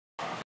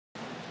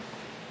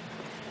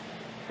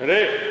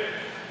Ready?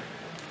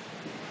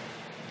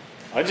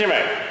 始め。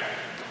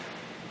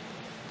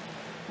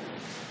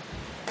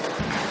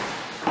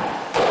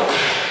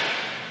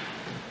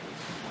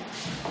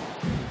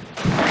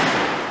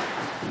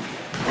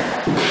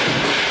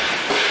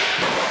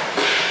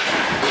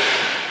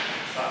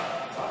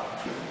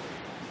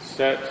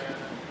Set.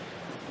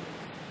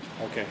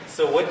 Okay.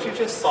 So what you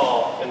just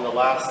saw in the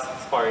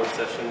last sparring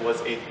session was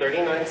a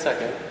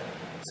 39-second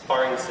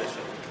sparring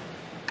session.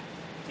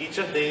 Each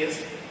of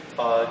these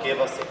gave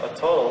us a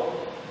total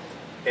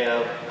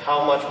of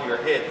how much we were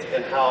hit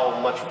and how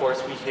much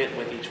force we hit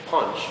with each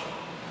punch.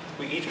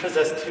 We each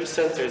possess 2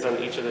 sensors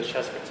on each of the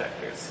chest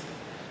protectors.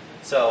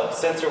 So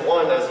sensor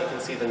 1, as you can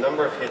see, the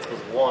number of hits was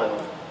 1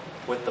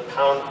 with the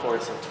pound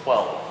force of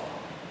 12.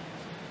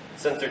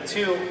 Sensor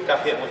 2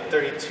 got hit with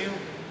 32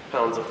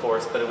 pounds of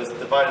force, but it was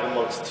divided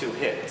amongst 2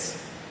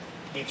 hits,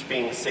 each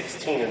being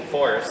 16 in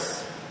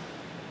force.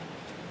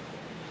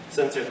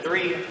 Sensor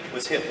 3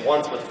 was hit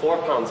once with 4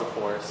 pounds of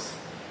force,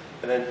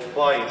 and then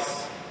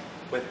twice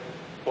with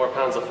 4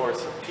 pounds of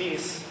force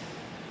apiece,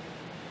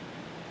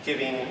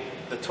 giving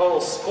the total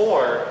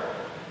score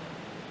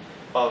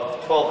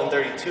of 12 and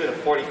 32 to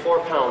 44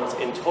 pounds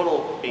in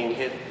total being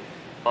hit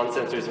on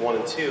sensors 1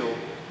 and 2,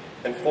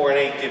 and 4 and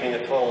 8 giving a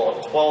total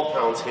of 12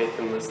 pounds hit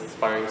in this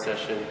sparring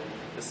session.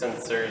 The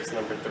sensors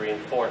number 3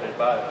 and 4 hit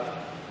by.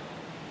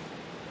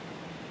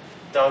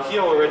 Down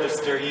here will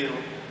register you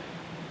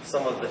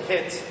some of the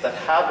hits that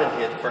have been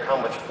hit for how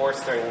much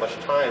force during which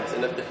times,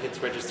 and if the hits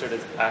registered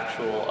as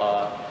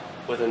actual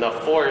with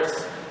enough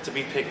force to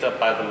be picked up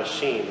by the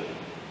machine.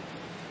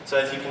 So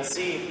as you can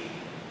see,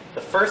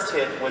 the first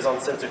hit was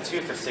on sensor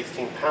 2 for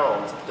 16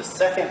 pounds. The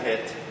second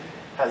hit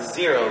has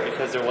 0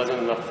 because there wasn't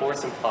enough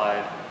force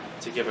implied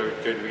to give a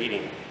good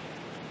reading.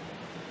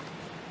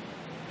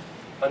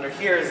 Under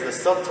here is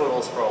the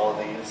subtotals for all of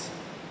these,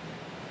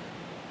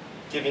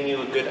 giving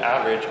you a good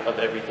average of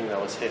everything that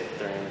was hit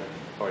during the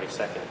 40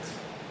 seconds.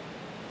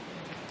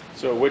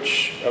 So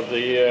which of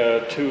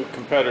the 2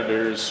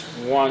 competitors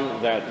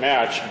won that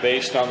match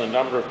based on the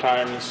number of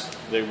times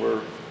they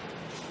were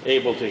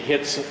able to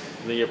hit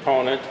the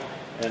opponent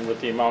and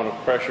with the amount of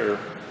pressure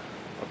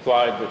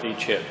applied with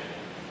each hit?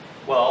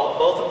 Well,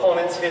 both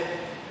opponents hit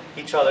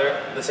each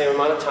other the same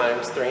amount of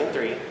times, 3 and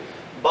 3,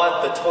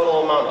 but the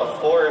total amount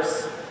of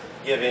force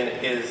given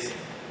is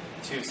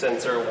to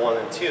sensor 1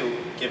 and 2,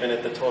 giving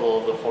it the total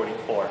of the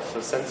 44.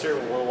 So sensor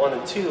 1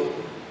 and 2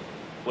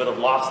 would have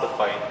lost the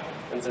fight,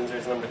 and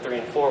sensors number 3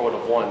 and 4 would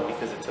have won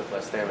because it took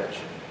less damage.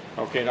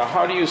 Okay, now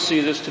how do you see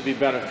this to be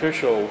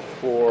beneficial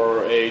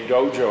for a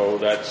dojo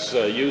that's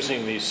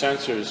using these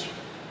sensors,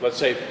 let's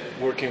say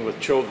working with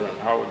children?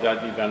 How would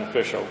that be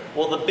beneficial?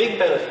 Well, the big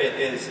benefit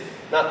is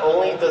not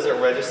only does it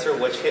register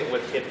which hit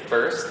would hit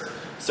first,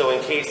 so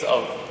in case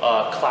of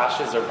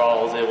clashes or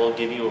balls, it will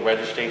give you a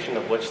registration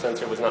of which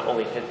sensor was not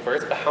only hit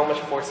first, but how much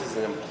force is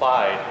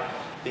implied,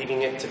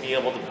 leading it to be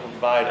able to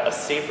provide a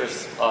safer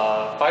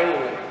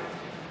fighting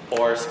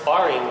or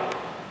sparring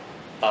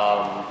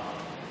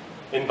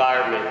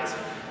environment,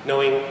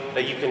 knowing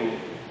that you can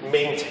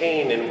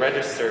maintain and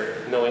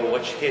register knowing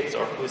which hits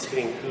or who's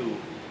hitting who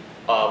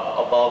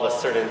above a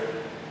certain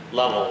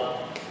level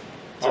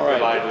to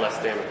provide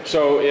less damage.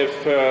 So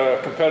if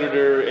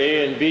competitor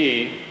A and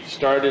B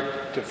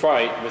started to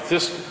fight with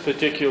this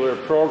particular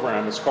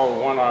program, it's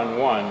called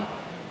one-on-one,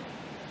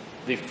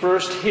 the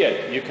first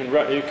hit, you can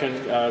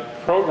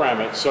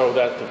program it so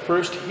that the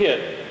first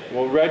hit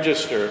will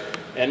register,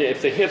 and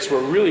if the hits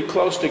were really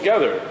close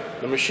together,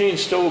 the machine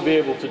still will be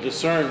able to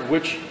discern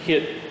which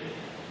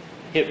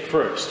hit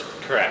first.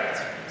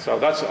 Correct. So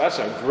that's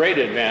a great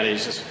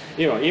advantage.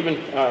 You know,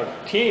 even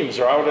teams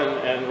are out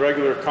in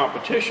regular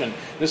competition.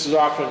 This is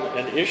often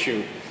an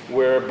issue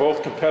where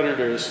both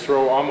competitors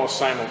throw almost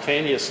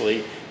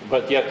simultaneously,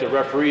 but yet the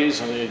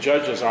referees and the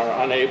judges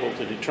are unable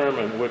to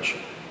determine which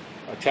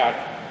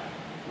attack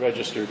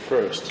registered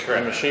first.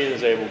 Correct. The machine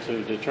is able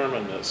to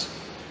determine this.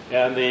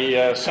 And the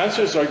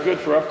sensors are good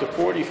for up to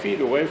 40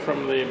 feet away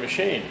from the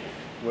machine,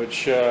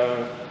 which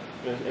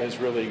is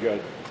really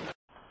good.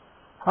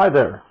 Hi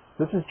there,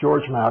 this is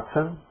George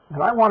Mattson,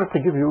 and I wanted to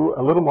give you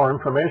a little more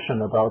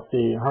information about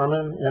the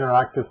Herman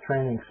Interactive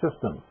Training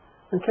System,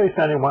 in case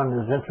anyone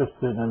is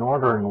interested in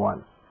ordering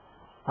one.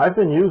 I've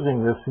been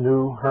using this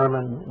new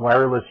Herman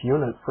wireless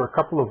unit for a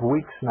couple of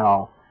weeks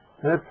now,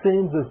 and it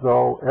seems as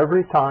though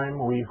every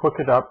time we hook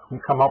it up, we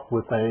come up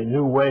with a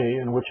new way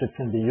in which it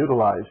can be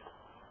utilized.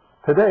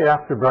 Today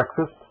after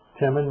breakfast,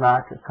 Tim and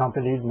Mac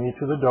accompanied me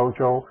to the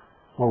dojo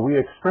where we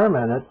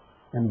experimented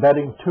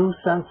embedding 2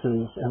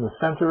 sensors in the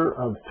center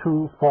of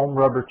 2 foam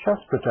rubber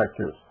chest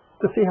protectors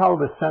to see how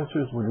the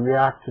sensors would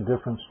react to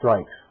different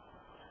strikes.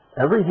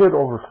 Every hit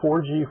over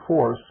 4G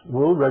force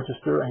will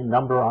register a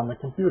number on the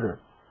computer.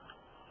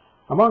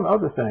 Among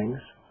other things,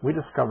 we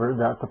discovered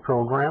that the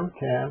program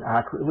can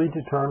accurately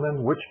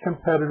determine which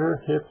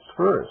competitor hits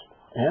first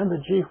and the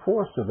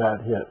G-force of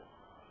that hit.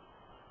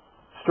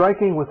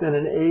 Striking within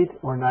an 8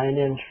 or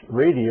 9-inch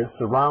radius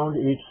around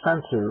each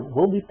sensor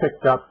will be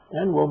picked up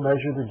and will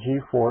measure the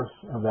G-force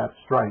of that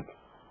strike.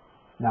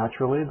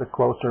 Naturally, the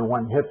closer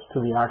one hits to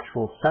the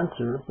actual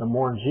sensor, the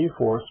more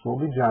G-force will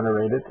be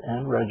generated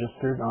and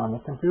registered on the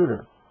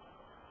computer.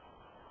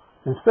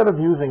 Instead of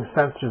using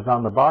sensors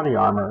on the body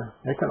armor,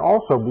 they can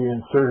also be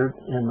inserted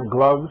in the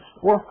gloves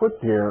or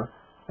footgear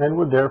and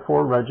would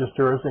therefore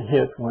register as a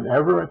hit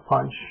whenever a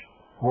punch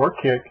or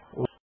kick